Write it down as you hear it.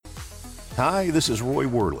Hi, this is Roy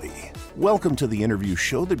Worley. Welcome to the interview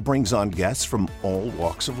show that brings on guests from all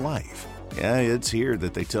walks of life. Yeah, it's here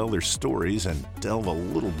that they tell their stories and delve a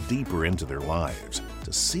little deeper into their lives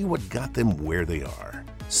to see what got them where they are.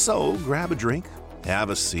 So grab a drink,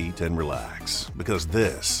 have a seat, and relax, because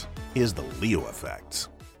this is the Leo Effect.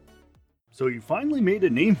 So you finally made a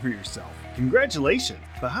name for yourself. Congratulations!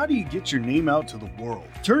 But how do you get your name out to the world?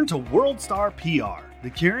 Turn to WorldStar PR. The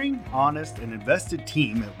caring, honest, and invested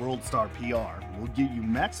team at WorldStar PR will give you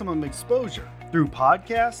maximum exposure through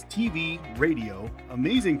podcasts, TV, radio,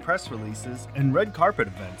 amazing press releases, and red carpet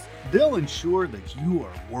events. They'll ensure that you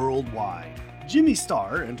are worldwide. Jimmy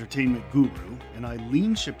Starr, entertainment guru, and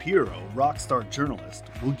Eileen Shapiro, rock star journalist,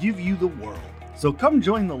 will give you the world. So come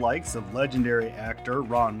join the likes of legendary actor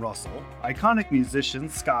Ron Russell, iconic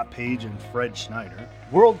musicians Scott Page and Fred Schneider,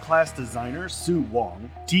 world-class designer Sue Wong,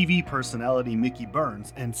 TV personality Mickey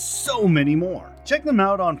Burns, and so many more. Check them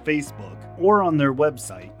out on Facebook or on their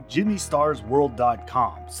website,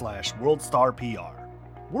 jimmystarsworld.com/WorldStarPR.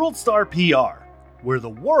 WorldStar PR, where the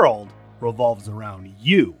world revolves around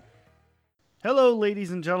you. Hello,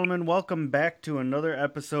 ladies and gentlemen. Welcome back to another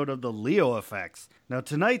episode of the Leo Effects. Now,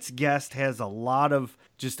 tonight's guest has a lot of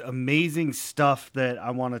just amazing stuff that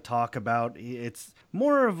I want to talk about. It's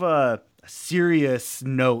more of a serious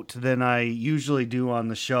note than I usually do on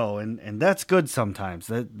the show, and that's good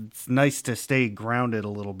sometimes. It's nice to stay grounded a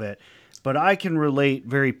little bit. But I can relate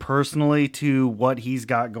very personally to what he's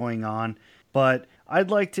got going on. But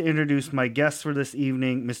I'd like to introduce my guest for this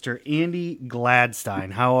evening, Mr. Andy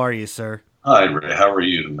Gladstein. How are you, sir? Hi, Ray. How are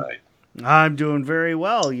you tonight? I'm doing very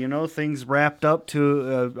well. You know, things wrapped up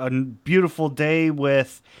to a beautiful day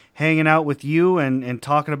with hanging out with you and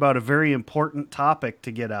talking about a very important topic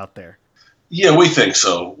to get out there. Yeah, we think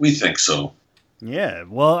so. Yeah.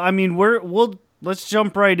 Well, I mean, let's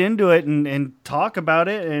jump right into it and talk about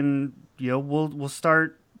it, and you know, we'll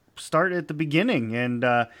start at the beginning. And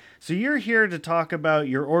so you're here to talk about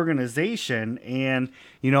your organization, and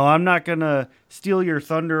you know, I'm not gonna steal your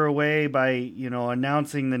thunder away by, you know,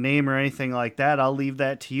 announcing the name or anything like that. I'll leave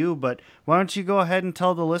that to you. But why don't you go ahead and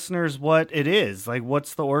tell the listeners what it is? Like,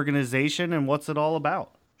 what's the organization and what's it all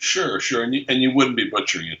about? Sure. And you wouldn't be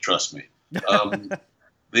butchering it, trust me. The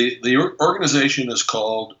organization is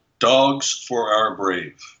called Dogs for Our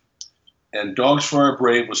Brave. And Dogs for Our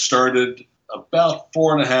Brave was started about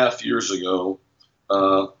 4.5 years ago.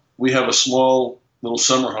 We have a small little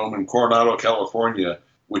summer home in Coronado, California,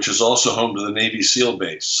 which is also home to the Navy SEAL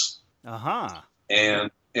base. Uh-huh.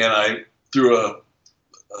 And I, through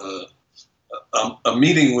a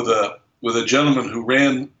meeting with a gentleman who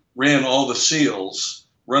ran all the SEALs,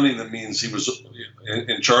 running them means he was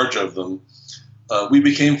in charge of them, we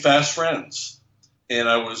became fast friends. And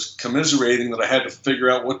I was commiserating that I had to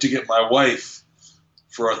figure out what to get my wife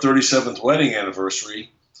for our 37th wedding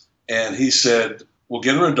anniversary. And he said, we'll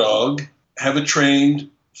get her a dog, have it trained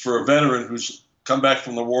for a veteran who's come back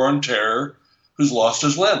from the war on terror, who's lost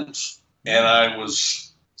his limbs. And I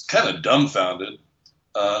was kind of dumbfounded.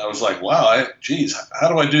 I was like, wow, geez, how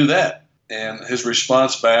do I do that? And his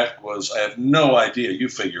response back was, I have no idea. You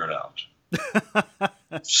figure it out.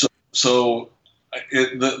 So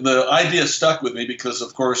the idea stuck with me because,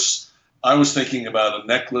 of course, I was thinking about a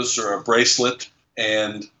necklace or a bracelet.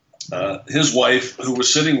 And his wife, who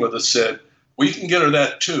was sitting with us, said, well, you can get her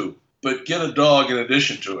that too, but get a dog in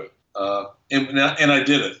addition to it. And I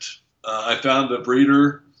did it. I found a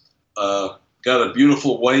breeder, got a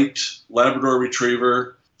beautiful white Labrador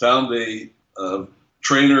Retriever, found a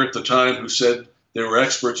trainer at the time who said they were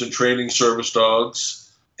experts in training service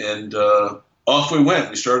dogs, and off we went.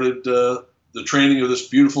 We started the training of this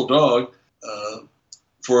beautiful dog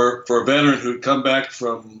for a veteran who'd come back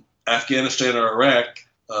from Afghanistan or Iraq,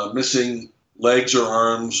 missing legs or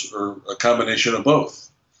arms or a combination of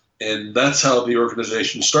both. And that's how the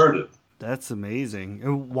organization started. That's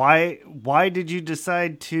amazing. Why did you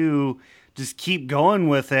decide to just keep going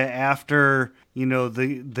with it after, you know,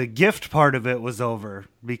 the gift part of it was over?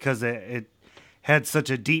 Because it had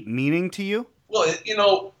such a deep meaning to you? Well, you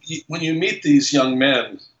know, when you meet these young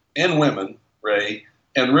men and women, Ray,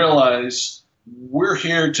 and realize we're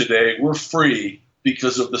here today, we're free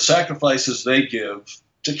because of the sacrifices they give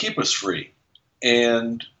to keep us free.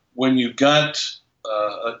 And when you got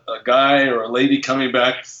a guy or a lady coming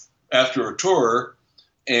back after a tour,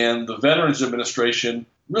 and the Veterans Administration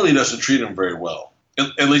really doesn't treat them very well,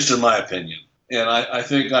 at least in my opinion. And I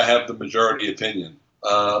think I have the majority opinion.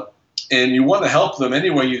 And you want to help them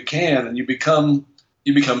any way you can, and you become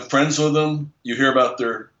friends with them. You hear about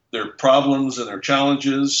their problems and their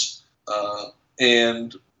challenges.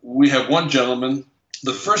 And we have one gentleman,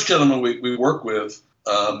 the first gentleman we work with,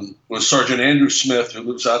 was Sergeant Andrew Smith, who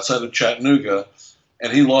lives outside of Chattanooga,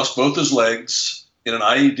 and he lost both his legs in an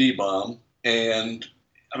IED bomb. And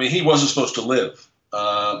I mean, he wasn't supposed to live.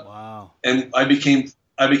 Wow. And I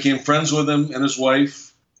became friends with him and his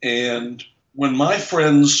wife. And when my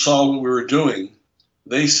friends saw what we were doing,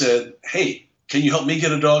 they said, "Hey, can you help me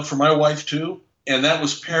get a dog for my wife too?" And that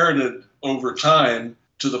was parroted over time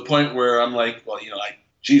to the point where I'm like, well, I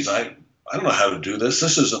don't know how to do this.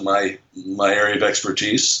 This isn't my area of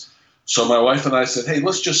expertise. So my wife and I said, hey,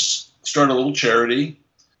 let's just start a little charity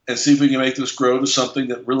and see if we can make this grow to something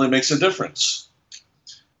that really makes a difference.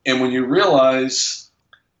 And when you realize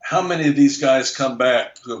how many of these guys come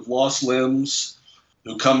back who have lost limbs,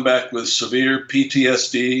 who come back with severe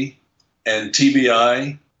PTSD and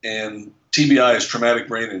TBI, and TBI is traumatic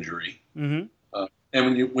brain injury. Mm-hmm.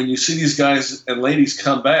 And when you see these guys and ladies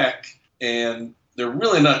come back and they're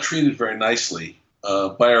really not treated very nicely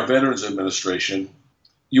by our Veterans Administration,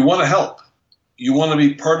 you want to help. You want to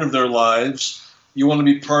be part of their lives. You want to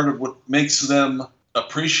be part of what makes them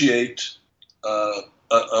appreciate a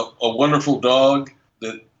wonderful dog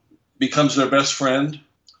that becomes their best friend.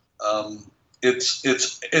 It's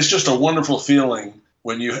just a wonderful feeling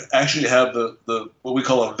when you actually have the what we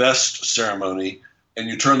call a vest ceremony, and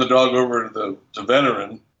you turn the dog over to the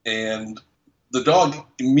veteran, and the dog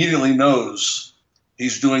immediately knows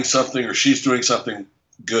he's doing something or she's doing something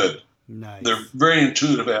good. Nice. They're very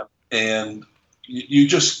intuitive at it, and you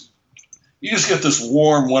just get this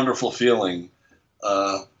warm, wonderful feeling.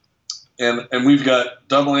 And we've got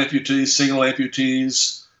double amputees, single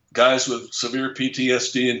amputees, guys with severe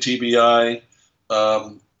PTSD and TBI,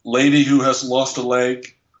 lady who has lost a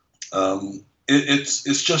leg.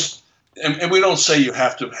 It's just, and we don't say you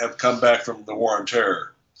have to have come back from the war on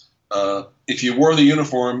terror. If you wore the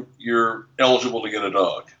uniform, you're eligible to get a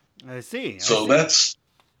dog. I see. So that's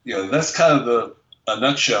kind of a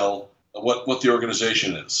nutshell of what the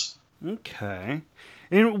organization is. Okay.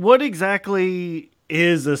 And what exactly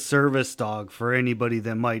is a service dog for anybody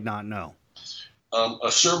that might not know?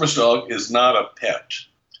 A service dog is not a pet.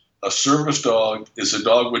 A service dog is a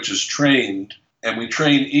dog which is trained, and we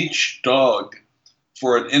train each dog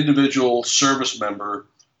for an individual service member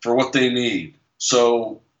for what they need.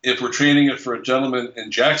 So if we're training it for a gentleman in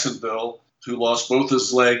Jacksonville who lost both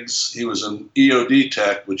his legs, he was an EOD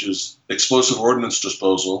tech, which is explosive ordnance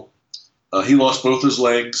disposal. He lost both his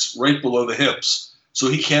legs right below the hips, so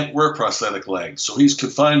he can't wear prosthetic legs. So he's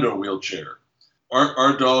confined to a wheelchair.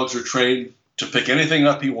 Our dogs are trained to pick anything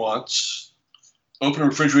up he wants, open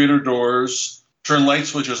refrigerator doors, turn light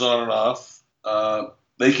switches on and off.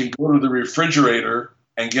 They can go to the refrigerator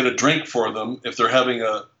and get a drink for them if they're having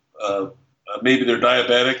maybe they're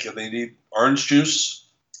diabetic and they need orange juice.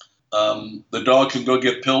 The dog can go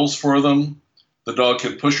get pills for them. The dog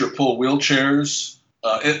can push or pull wheelchairs.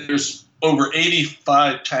 There's over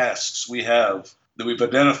 85 tasks we have that we've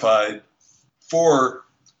identified for,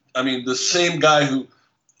 the same guy who,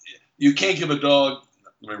 you can't give a dog,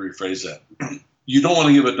 let me rephrase that. You don't want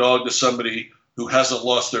to give a dog to somebody who hasn't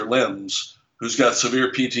lost their limbs, who's got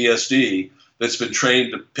severe PTSD, that's been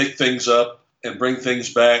trained to pick things up and bring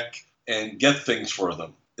things back and get things for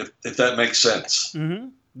them, if that makes sense. Mm-hmm.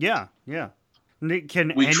 Yeah.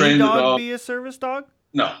 Can we any dog be a service dog?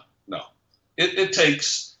 No. It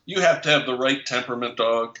takes, you have to have the right temperament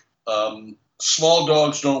dog. Small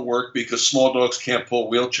dogs don't work because small dogs can't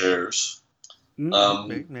pull wheelchairs.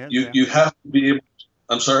 You have to be able to,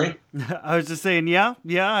 I'm sorry? I was just saying, yeah,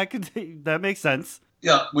 I could see, that makes sense.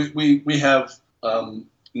 Yeah, we have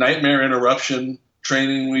nightmare interruption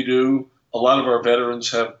training we do. A lot of our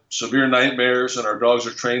veterans have severe nightmares, and our dogs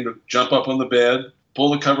are trained to jump up on the bed,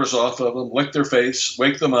 pull the covers off of them, lick their face,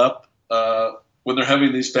 wake them up when they're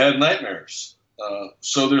having these bad nightmares.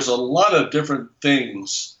 So there's a lot of different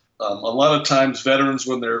things. A lot of times veterans,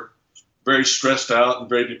 when they're very stressed out and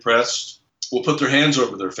very depressed, will put their hands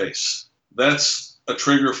over their face. That's a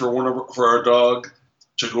trigger for our dog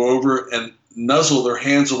to go over and nuzzle their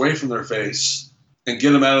hands away from their face and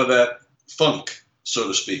get them out of that funk, so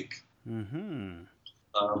to speak. Mm-hmm.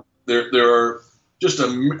 There are just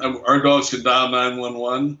our dogs can dial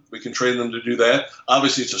 911. We can train them to do that.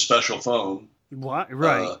 Obviously, it's a special phone. What?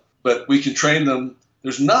 Right. But we can train them.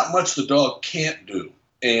 There's not much the dog can't do.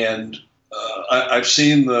 And I've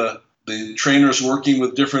seen the trainers working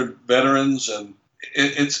with different veterans, and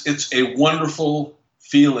it's a wonderful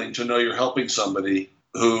feeling to know you're helping somebody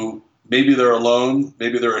who maybe they're alone,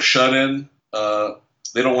 maybe they're a shut-in.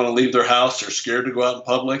 They don't want to leave their house. They're scared to go out in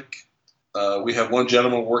public. We have one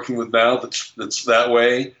gentleman working with now that's that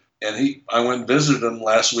way, and I went and visited him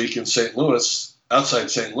last week in St. Louis,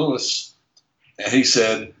 outside St. Louis, and he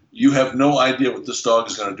said, you have no idea what this dog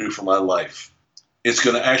is going to do for my life. It's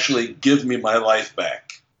going to actually give me my life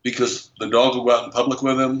back, because the dog will go out in public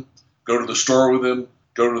with him, go to the store with him,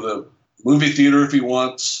 go to the movie theater if he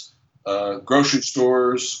wants, grocery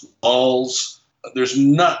stores, malls. There's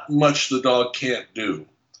not much the dog can't do.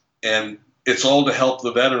 And it's all to help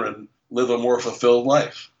the veteran live a more fulfilled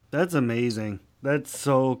life. That's amazing. That's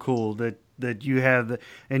so cool that you have the,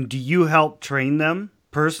 and do you help train them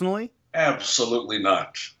personally? Absolutely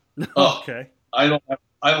not. Okay. I don't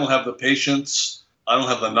have the patience. I don't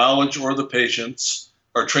have the knowledge or the patience.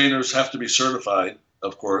 Our trainers have to be certified,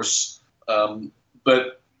 of course.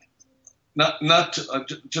 But not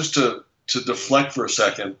to, just to deflect for a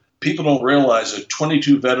second. People don't realize that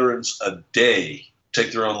 22 veterans a day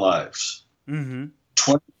take their own lives. Mm-hmm.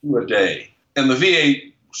 22 a day. And the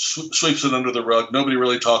VA sweeps it under the rug. Nobody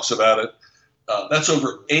really talks about it. That's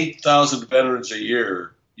over 8,000 veterans a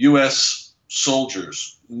year, U.S.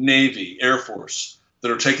 soldiers, Navy, Air Force,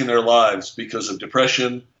 that are taking their lives because of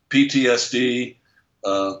depression, PTSD,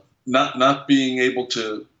 not being able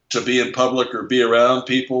to be in public or be around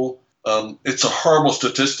people. It's a horrible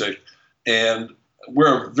statistic, and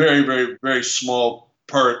we're a very, very, very small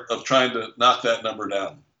part of trying to knock that number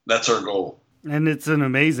down. That's our goal. And it's an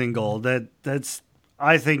amazing goal.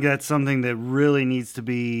 I think that's something that really needs to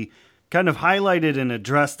be kind of highlighted and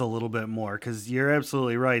addressed a little bit more, because you're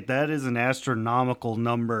absolutely right. That is an astronomical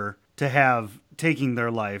number to have taking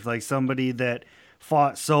their life. Like somebody that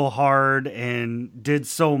fought so hard and did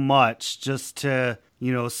so much just to,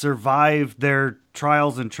 survive their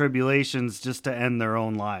trials and tribulations just to end their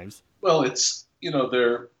own lives. Well, it's,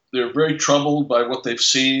 they're very troubled by what they've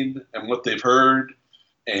seen and what they've heard.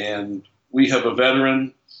 And we have a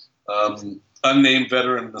veteran, unnamed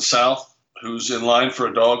veteran in the South, who's in line for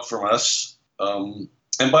a dog from us.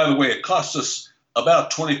 And by the way, it costs us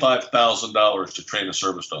about $25,000 to train a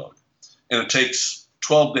service dog. And it takes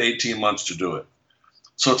 12 to 18 months to do it.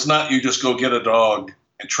 So it's not you just go get a dog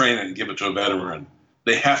and train it and give it to a veteran.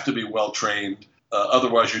 They have to be well trained.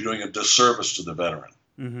 Otherwise, you're doing a disservice to the veteran.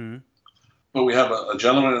 Mm-hmm. But we have a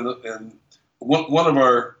gentleman, and one of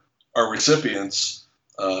our recipients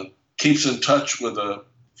keeps in touch with a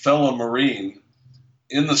fellow Marine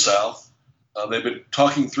in the South. They've been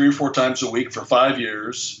talking 3 or 4 times a week for 5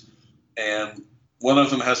 years, and one of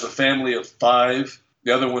them has a family of 5.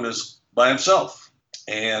 The other one is by himself,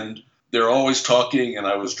 and they're always talking. And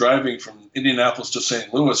I was driving from Indianapolis to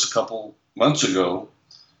St. Louis a couple months ago,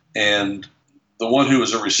 and the one who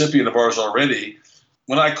is a recipient of ours already,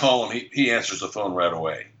 when I call him, he answers the phone right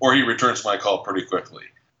away, or he returns my call pretty quickly.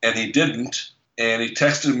 And he didn't, and he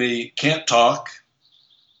texted me, "Can't talk."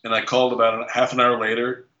 And I called about half an hour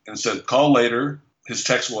later and said, "Call later." His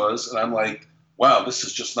text was, and I'm like, wow, this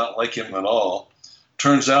is just not like him at all.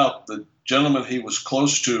 Turns out the gentleman he was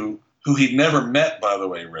close to, who he'd never met, by the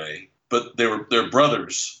way, Ray, but they're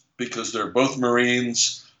brothers because they're both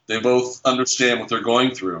Marines. They both understand what they're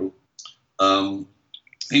going through.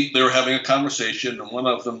 They were having a conversation, and one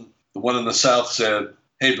of them, the one in the South, said,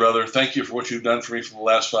 "Hey, brother, thank you for what you've done for me for the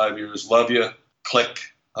last 5 years. Love you." Click,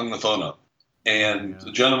 hung the phone up. And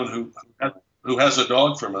the gentleman who has a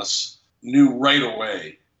dog from us knew right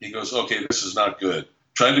away. He goes, "Okay, this is not good."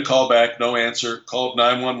 Tried to call back, no answer. Called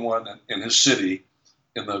 911 in his city,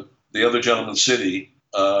 in the other gentleman's city.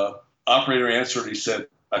 Operator answered. He said,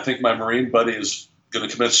 "I think my Marine buddy is going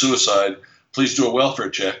to commit suicide. Please do a welfare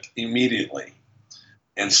check immediately."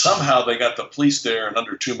 And somehow they got the police there in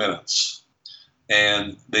under 2 minutes.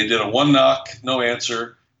 And they did a 1 knock, no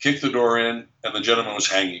answer, kicked the door in, and the gentleman was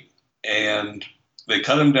hanging. And they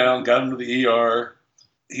cut him down, got him to the ER.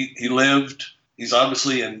 He lived. He's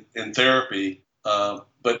obviously in therapy,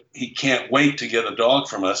 but he can't wait to get a dog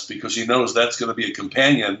from us because he knows that's going to be a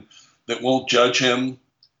companion that won't judge him,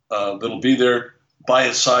 that'll be there by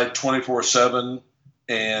his side 24/7.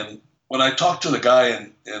 And when I talked to the guy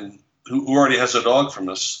who already has a dog from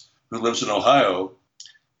us, who lives in Ohio,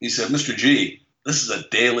 he said, "Mr. G, this is a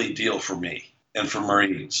daily deal for me and for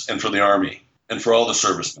Marines and for the Army and for all the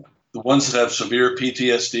servicemen. The ones that have severe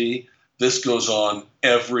PTSD, this goes on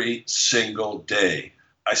every single day."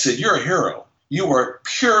 I said, "You're a hero. You are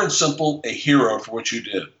pure and simple a hero for what you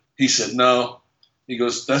did." He said, "No." He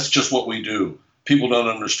goes, "That's just what we do. People don't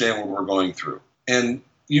understand what we're going through." And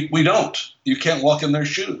we don't. You can't walk in their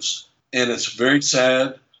shoes. And it's very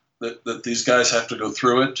sad that these guys have to go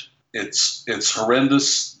through it. It's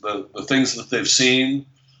horrendous, the things that they've seen.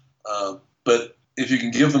 But if you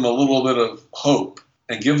can give them a little bit of hope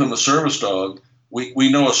and give them a service dog,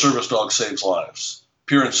 we know a service dog saves lives.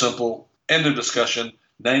 Pure and simple. End of discussion.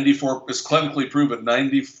 It's clinically proven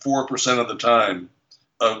 94% of the time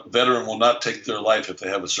a veteran will not take their life if they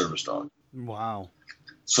have a service dog. Wow.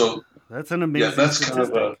 So that's an amazing that's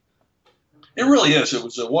statistic. kind of it really is. It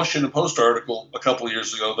was a Washington Post article a couple of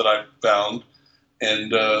years ago that I found,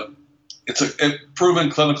 and it's a proven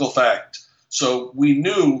clinical fact. So we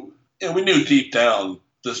knew deep down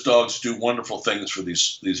these dogs do wonderful things for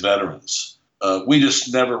these veterans. We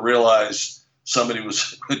just never realized somebody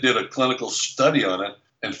did a clinical study on it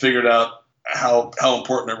and figured out how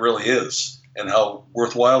important it really is and how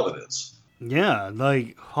worthwhile it is. Yeah,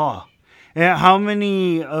 Yeah, how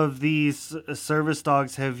many of these service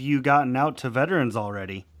dogs have you gotten out to veterans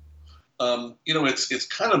already? It's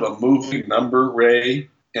kind of a moving number, Ray,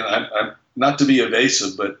 and I'm not to be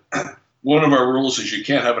evasive, but one of our rules is you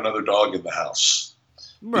can't have another dog in the house,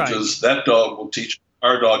 Right. because that dog will teach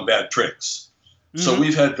our dog bad tricks. Mm-hmm. So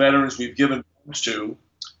we've had veterans we've given dogs to,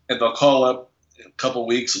 and they'll call up a couple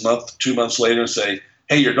weeks, a month, 2 months later and say,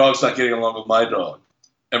 hey, your dog's not getting along with my dog.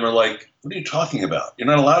 And we're like, what are you talking about? You're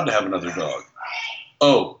not allowed to have another dog.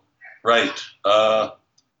 Oh, right.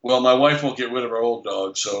 Well, my wife won't get rid of our old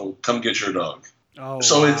dog, so come get your dog. Oh,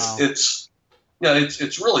 so wow. it's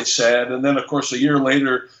really sad. And then, of course, a year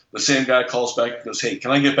later, the same guy calls back and goes, hey,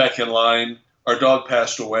 can I get back in line? Our dog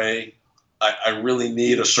passed away. I really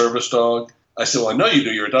need a service dog. I said, well, I know you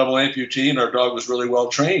do. You're a double amputee, and our dog was really well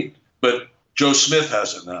trained. But Joe Smith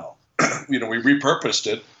has it now. We repurposed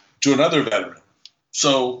it to another veteran.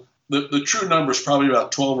 So the true number is probably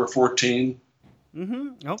about 12 or 14.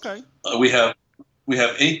 Mm-hmm. Okay. We have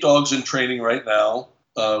 8 dogs in training right now.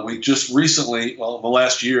 We just recently, in the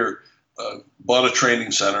last year, bought a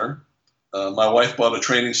training center. My wife bought a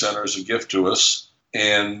training center as a gift to us.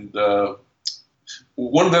 And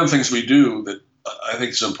one of the other things we do that I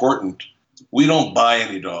think is important, we don't buy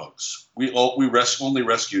any dogs. We only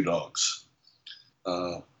rescue dogs.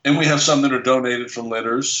 And we have some that are donated from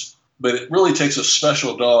litters, but it really takes a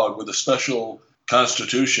special dog with a special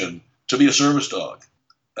constitution to be a service dog.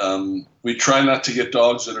 We try not to get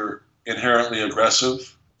dogs that are inherently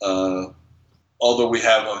aggressive, although we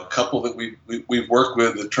have a couple that we've worked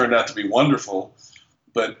with that turned out to be wonderful.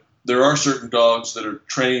 But there are certain dogs that are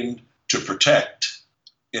trained to protect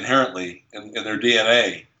inherently in their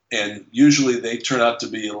DNA, and usually they turn out to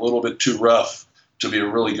be a little bit too rough to be a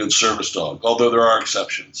really good service dog, although there are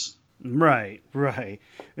exceptions. Right.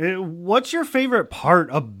 What's your favorite part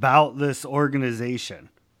about this organization?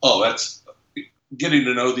 Oh, that's getting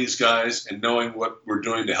to know these guys and knowing what we're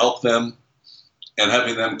doing to help them, and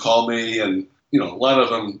having them call me, and a lot of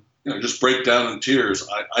them just break down in tears.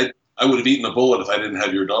 I would have eaten a bullet if I didn't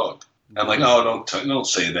have your dog. I'm like, oh, don't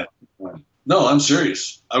say that. No, I'm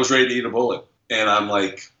serious. I was ready to eat a bullet, and I'm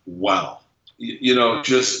like, wow,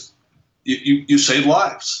 just you save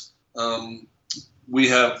lives. We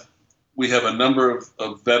have a number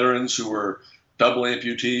of veterans who are double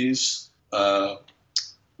amputees.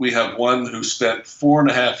 We have one who spent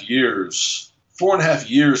 4.5 years,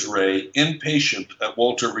 Ray, inpatient at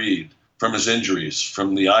Walter Reed from his injuries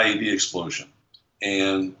from the IED explosion.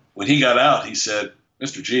 And when he got out, he said,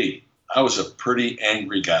 Mr. G, I was a pretty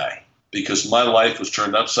angry guy because my life was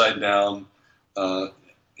turned upside down.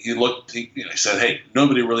 He said, hey,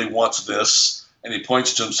 nobody really wants this. And he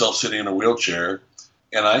points to himself sitting in a wheelchair.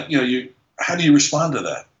 And how do you respond to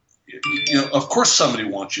that? Of course somebody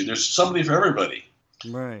wants you. There's somebody for everybody.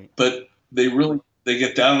 Right. But they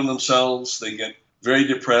get down on themselves. They get very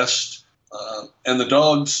depressed. And the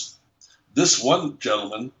dogs, this one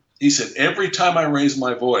gentleman, he said, every time I raise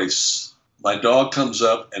my voice, my dog comes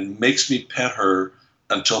up and makes me pet her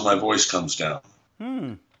until my voice comes down.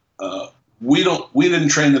 We didn't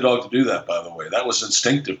train the dog to do that, by the way. That was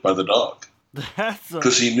instinctive by the dog.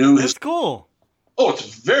 Because he knew That's cool. Oh,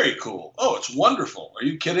 it's very cool. Oh, it's wonderful. Are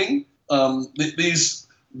you kidding? These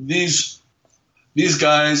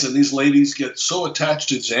guys and these ladies get so attached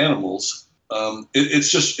to these animals. It's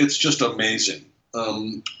just amazing.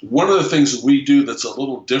 One of the things that we do that's a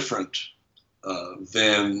little different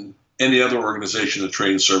than any other organization that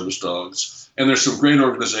trains service dogs, and there's some great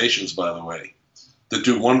organizations, by the way, that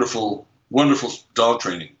do wonderful dog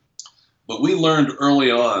training. But we learned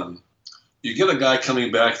early on, you get a guy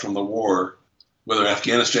coming back from the war, whether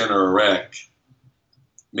Afghanistan or Iraq,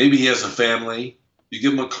 maybe he has a family, you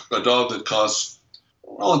give him a dog that costs,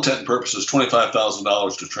 for all intent and purposes,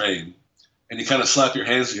 $25,000 to train, and you kind of slap your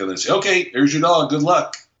hands together and say, okay, here's your dog, good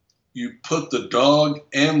luck. You put the dog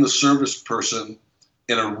and the service person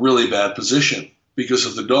in a really bad position, because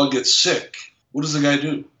if the dog gets sick, what does the guy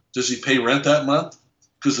do? Does he pay rent that month?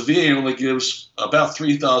 Because the VA only gives about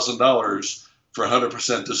 $3,000 for a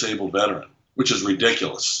 100% disabled veteran, which is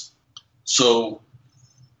ridiculous. So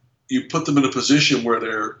you put them in a position where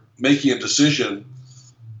they're making a decision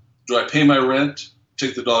Do I pay my rent?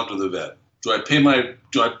 Take the dog to the vet. Do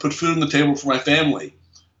I put food on the table for my family,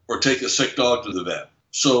 or take a sick dog to the vet?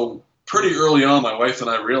 So pretty early on, my wife and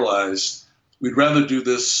I realized we'd rather do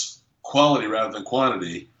this quality rather than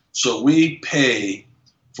quantity. So we pay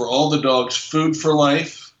for all the dog's food for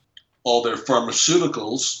life, all their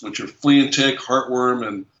pharmaceuticals, which are flea and tick, heartworm,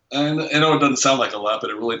 and I know it doesn't sound like a lot, but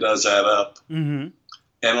it really does add up. Mm-hmm.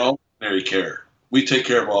 And all veterinary care. We take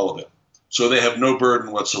care of all of it. So they have no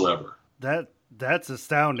burden whatsoever. That's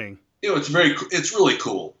astounding. It's really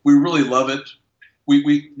cool. We really love it.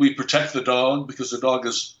 We protect the dog because the dog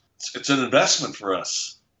it's an investment for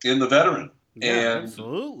us in the veteran. Yeah, and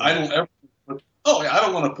absolutely. I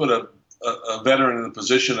don't want to put a veteran in a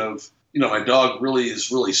position of, my dog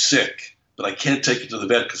is really sick, but I can't take it to the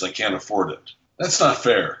vet because I can't afford it. That's not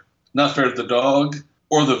fair. Not fair to the dog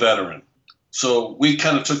or the veteran. So we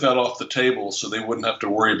kind of took that off the table so they wouldn't have to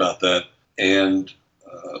worry about that. And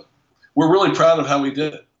we're really proud of how we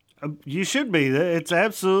did it. You should be. It's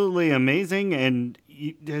absolutely amazing, and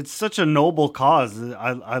it's such a noble cause.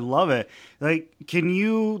 I love it. Like, can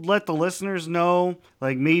you let the listeners know,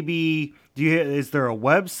 like, maybe is there a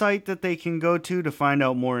website that they can go to find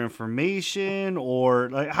out more information, or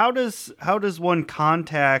like how does one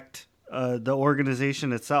contact the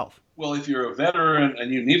organization itself? Well, if you're a veteran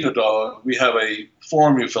and you need a dog, we have a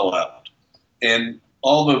form you fill out, and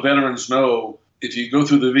all the veterans know if you go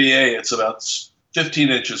through the VA, it's about 15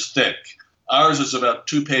 inches thick. Ours is about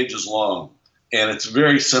 2 pages long, and it's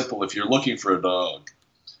very simple if you're looking for a dog.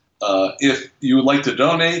 If you would like to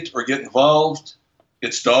donate or get involved,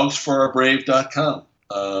 it's dogs4ourbrave.com.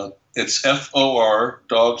 It's FOR,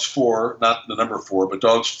 dogs for, not the number 4, but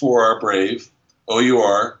dogs for our brave,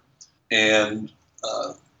 OUR. And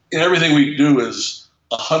everything we do is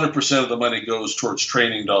 100% of the money goes towards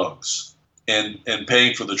training dogs and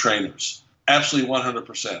paying for the trainers. Absolutely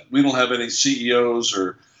 100%. We don't have any CEOs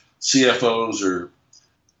or CFOs or,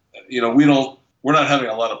 we're not having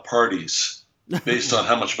a lot of parties based on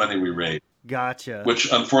how much money we raise. Gotcha.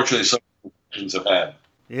 Which unfortunately some organizations have had.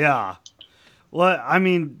 Yeah. Well, I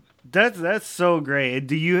mean, that's so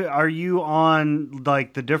great. Are you on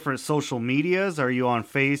like the different social medias? Are you on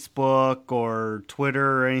Facebook or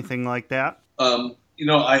Twitter or anything like that?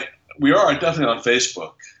 We are definitely on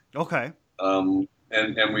Facebook. Okay.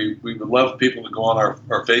 And we would love people to go on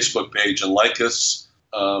our Facebook page and like us.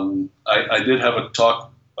 I did have a talk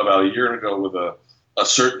about a year ago with a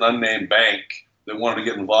certain unnamed bank that wanted to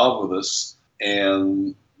get involved with us,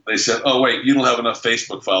 and they said, "Oh wait, you don't have enough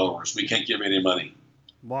Facebook followers. We can't give you any money."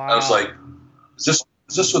 Wow. I was like, "Is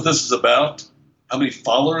this what this is about? How many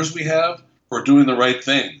followers we have? We're doing the right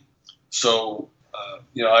thing." So,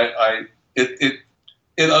 it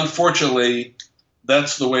unfortunately,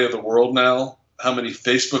 that's the way of the world now. How many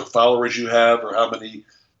Facebook followers you have, or how many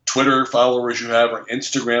Twitter followers you have, or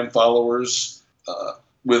Instagram followers.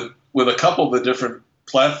 With a couple of the different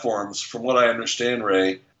platforms, from what I understand,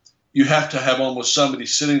 Ray, you have to have almost somebody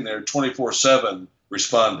sitting there 24/7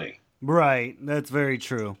 responding. Right, that's very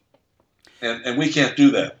true. And we can't do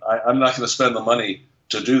that. I'm not going to spend the money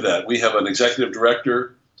to do that. We have an executive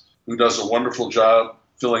director who does a wonderful job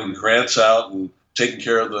filling grants out and taking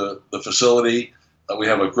care of the facility. We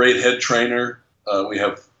have a great head trainer. We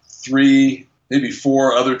have 3, maybe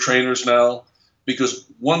 4 other trainers now, because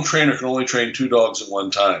one trainer can only train 2 dogs at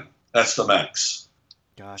one time. That's the max.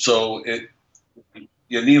 Gotcha. So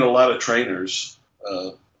you need a lot of trainers.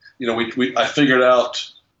 I figured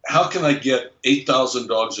out, how can I get 8,000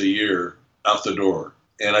 dogs a year out the door?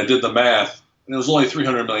 And I did the math, and it was only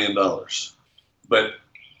 $300 million. But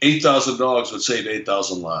 8,000 dogs would save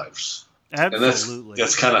 8,000 lives. Absolutely. And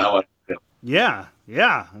that's kind of how I feel. Yeah.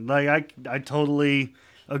 Like I totally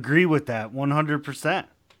agree with that 100%.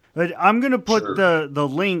 But I'm going to put the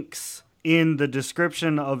links in the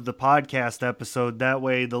description of the podcast episode. That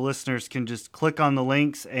way the listeners can just click on the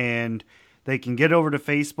links and they can get over to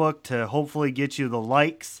Facebook to hopefully get you the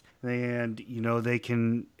likes. And, they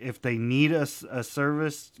can, if they need a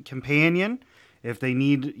service companion, if they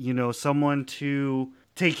need, someone to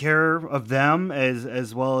take care of them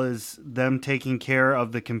as well as them taking care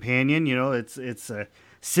of the companion, it's a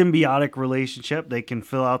symbiotic relationship. They can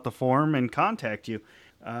fill out the form and contact you.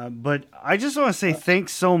 But I just want to say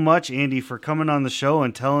thanks so much, Andy, for coming on the show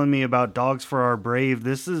and telling me about Dogs for Our Brave.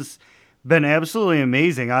 This has been absolutely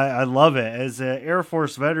amazing. I love it. As an Air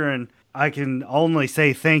Force veteran, I can only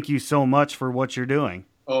say thank you so much for what you're doing.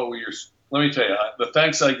 Oh, let me tell you, the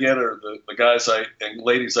thanks I get are the guys and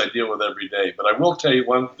ladies I deal with every day. But I will tell you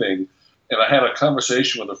one thing, and I had a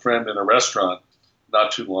conversation with a friend in a restaurant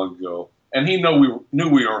not too long ago, and he knew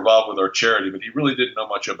we were involved with our charity, but he really didn't know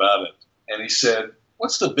much about it. And he said,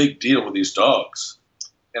 what's the big deal with these dogs?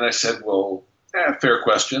 And I said, well, fair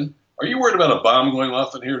question. Are you worried about a bomb going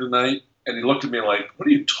off in here tonight? And he looked at me like, what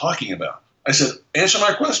are you talking about? I said, answer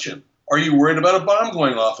my question. Are you worried about a bomb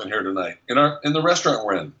going off in here tonight in the restaurant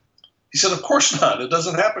we're in? He said, of course not. It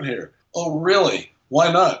doesn't happen here. Oh, really?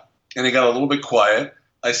 Why not? And he got a little bit quiet.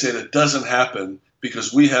 I said, it doesn't happen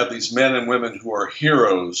because we have these men and women who are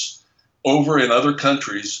heroes over in other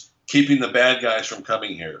countries keeping the bad guys from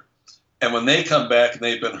coming here. And when they come back and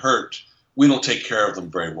they've been hurt, we don't take care of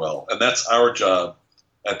them very well. And that's our job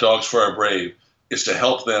at Dogs for Our Brave, is to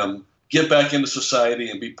help them get back into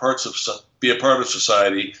society and be a part of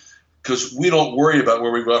society, because we don't worry about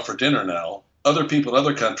where we go out for dinner now. Other people in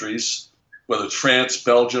other countries, whether it's France,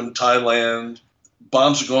 Belgium, Thailand,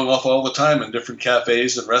 bombs are going off all the time in different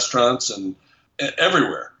cafes and restaurants and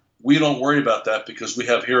everywhere. We don't worry about that because we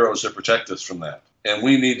have heroes that protect us from that, and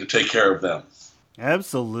we need to take care of them.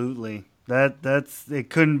 Absolutely. That's it.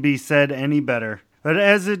 Couldn't be said any better. But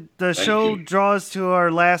as the show draws to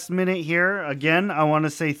our last minute here, again, I want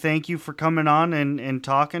to say thank you for coming on and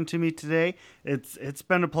talking to me today. It's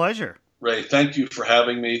been a pleasure. Ray, thank you for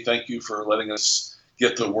having me. Thank you for letting us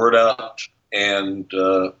get the word out. And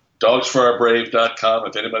dogsforourbrave.com,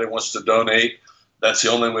 if anybody wants to donate, that's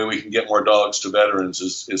the only way we can get more dogs to veterans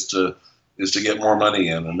is to get more money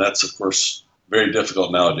in. And that's, of course, very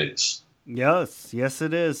difficult nowadays. Yes,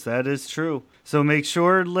 it is. That is true. So make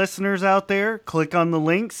sure, listeners out there, click on the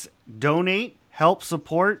links, donate, help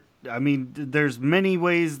support. I mean, there's many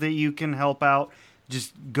ways that you can help out.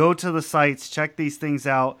 Just go to the sites, check these things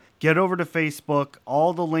out, get over to Facebook.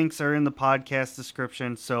 All the links are in the podcast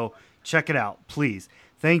description, so check it out, please.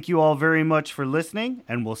 Thank you all very much for listening,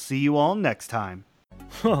 and we'll see you all next time.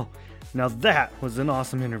 Oh, now that was an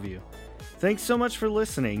awesome interview. Thanks so much for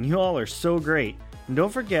listening. You all are so great. And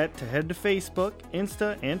don't forget to head to Facebook,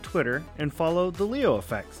 Insta, and Twitter and follow The Leo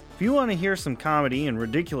Effects. If you want to hear some comedy and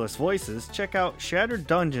ridiculous voices, check out Shattered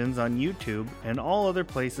Dungeons on YouTube and all other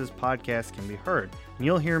places podcasts can be heard. And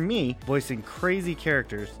you'll hear me voicing crazy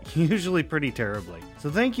characters, usually pretty terribly.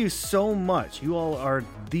 So thank you so much. You all are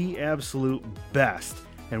the absolute best.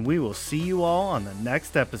 And we will see you all on the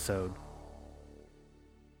next episode.